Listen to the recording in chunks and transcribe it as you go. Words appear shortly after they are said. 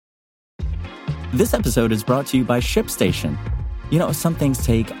This episode is brought to you by ShipStation. You know, some things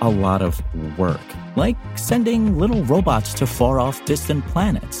take a lot of work, like sending little robots to far-off distant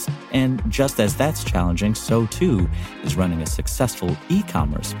planets. And just as that's challenging, so too is running a successful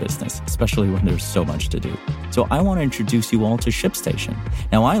e-commerce business, especially when there's so much to do. So I want to introduce you all to ShipStation.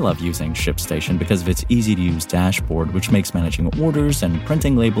 Now, I love using ShipStation because of its easy-to-use dashboard, which makes managing orders and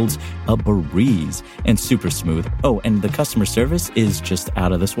printing labels a breeze and super smooth. Oh, and the customer service is just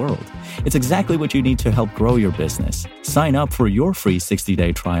out of this world. It's exactly what you need to help grow your business. Sign up for your free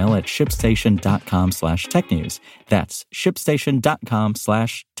 60-day trial at shipstation.com/technews. That's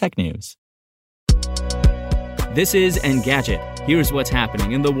shipstation.com/technews. This is Engadget. Here's what's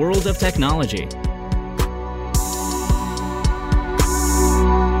happening in the world of technology.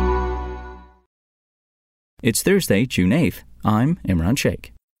 It's Thursday, June 8th. I'm Imran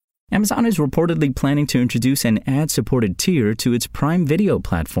Sheikh. Amazon is reportedly planning to introduce an ad-supported tier to its Prime Video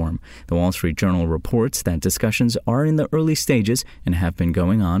platform. The Wall Street Journal reports that discussions are in the early stages and have been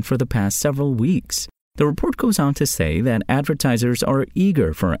going on for the past several weeks. The report goes on to say that advertisers are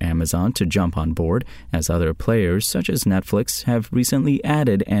eager for Amazon to jump on board, as other players such as Netflix have recently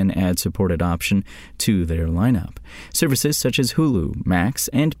added an ad-supported option to their lineup. Services such as Hulu, Max,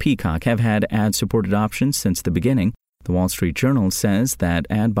 and Peacock have had ad-supported options since the beginning. The Wall Street Journal says that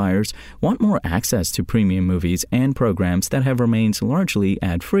ad buyers want more access to premium movies and programs that have remained largely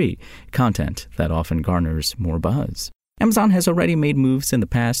ad-free, content that often garners more buzz. Amazon has already made moves in the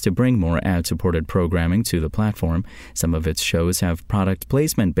past to bring more ad-supported programming to the platform. Some of its shows have product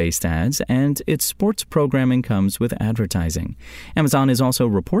placement-based ads, and its sports programming comes with advertising. Amazon is also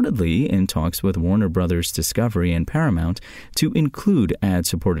reportedly in talks with Warner Bros. Discovery and Paramount to include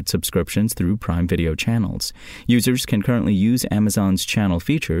ad-supported subscriptions through Prime Video channels. Users can currently use Amazon's channel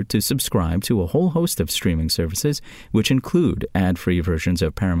feature to subscribe to a whole host of streaming services, which include ad-free versions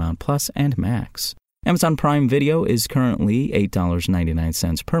of Paramount Plus and Max. Amazon Prime Video is currently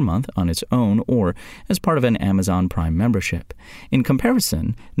 $8.99 per month on its own or as part of an Amazon Prime membership. In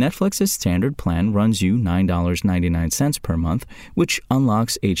comparison, Netflix's standard plan runs you $9.99 per month, which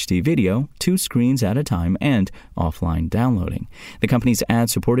unlocks HD video, 2 screens at a time, and offline downloading. The company's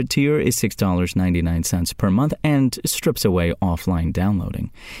ad-supported tier is $6.99 per month and strips away offline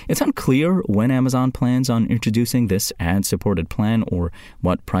downloading. It's unclear when Amazon plans on introducing this ad-supported plan or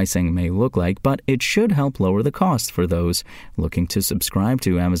what pricing may look like, but it should help lower the cost for those looking to subscribe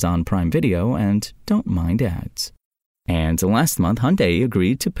to Amazon Prime Video and don't mind ads. And last month, Hyundai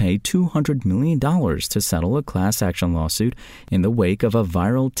agreed to pay $200 million to settle a class action lawsuit in the wake of a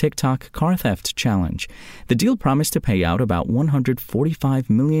viral TikTok car theft challenge. The deal promised to pay out about $145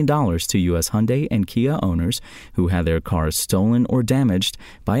 million to U.S. Hyundai and Kia owners who had their cars stolen or damaged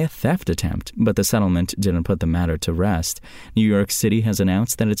by a theft attempt, but the settlement didn't put the matter to rest. New York City has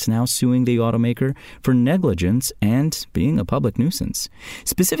announced that it's now suing the automaker for negligence and being a public nuisance.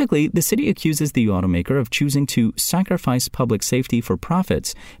 Specifically, the city accuses the automaker of choosing to sacrifice public safety for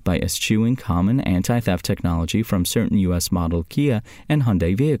profits by eschewing common anti-theft technology from certain U.S. model Kia and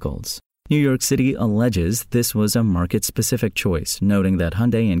Hyundai vehicles. New York City alleges this was a market-specific choice, noting that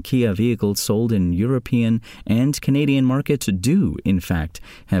Hyundai and Kia vehicles sold in European and Canadian markets do, in fact,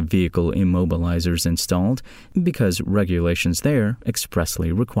 have vehicle immobilizers installed because regulations there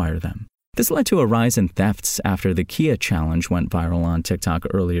expressly require them. This led to a rise in thefts after the Kia challenge went viral on TikTok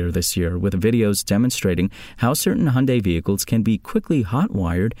earlier this year, with videos demonstrating how certain Hyundai vehicles can be quickly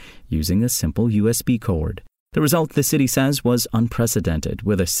hot-wired using a simple USB cord. The result, the city says, was unprecedented,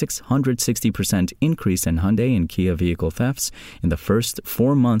 with a 660% increase in Hyundai and Kia vehicle thefts in the first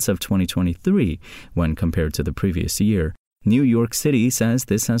 4 months of 2023 when compared to the previous year. New York City says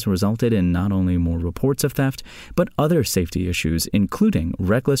this has resulted in not only more reports of theft, but other safety issues, including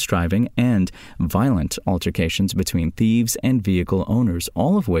reckless driving and violent altercations between thieves and vehicle owners,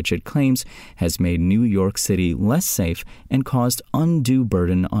 all of which it claims has made New York City less safe and caused undue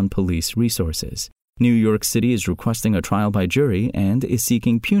burden on police resources. New York City is requesting a trial by jury and is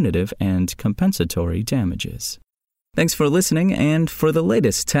seeking punitive and compensatory damages. Thanks for listening, and for the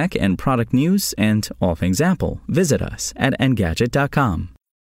latest tech and product news and all things Apple, visit us at Engadget.com.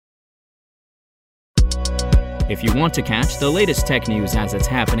 If you want to catch the latest tech news as it's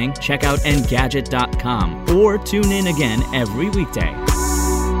happening, check out Engadget.com or tune in again every weekday.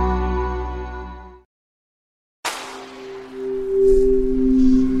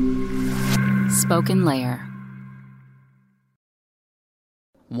 SpokenLayer.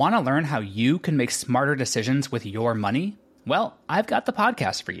 Want to learn how you can make smarter decisions with your money? Well, I've got the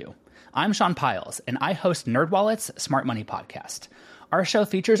podcast for you. I'm Sean Piles, and I host NerdWallet's Smart Money Podcast. Our show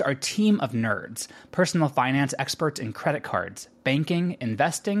features our team of nerds, personal finance experts in credit cards, banking,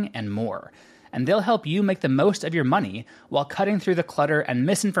 investing, and more. and they'll help you make the most of your money while cutting through the clutter and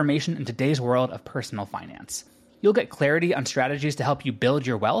misinformation in today's world of personal finance. You'll get clarity on strategies to help you build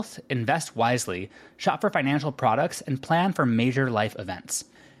your wealth, invest wisely, shop for financial products, and plan for major life events.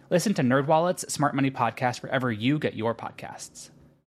 Listen to NerdWallet's Smart Money Podcast wherever you get your podcasts.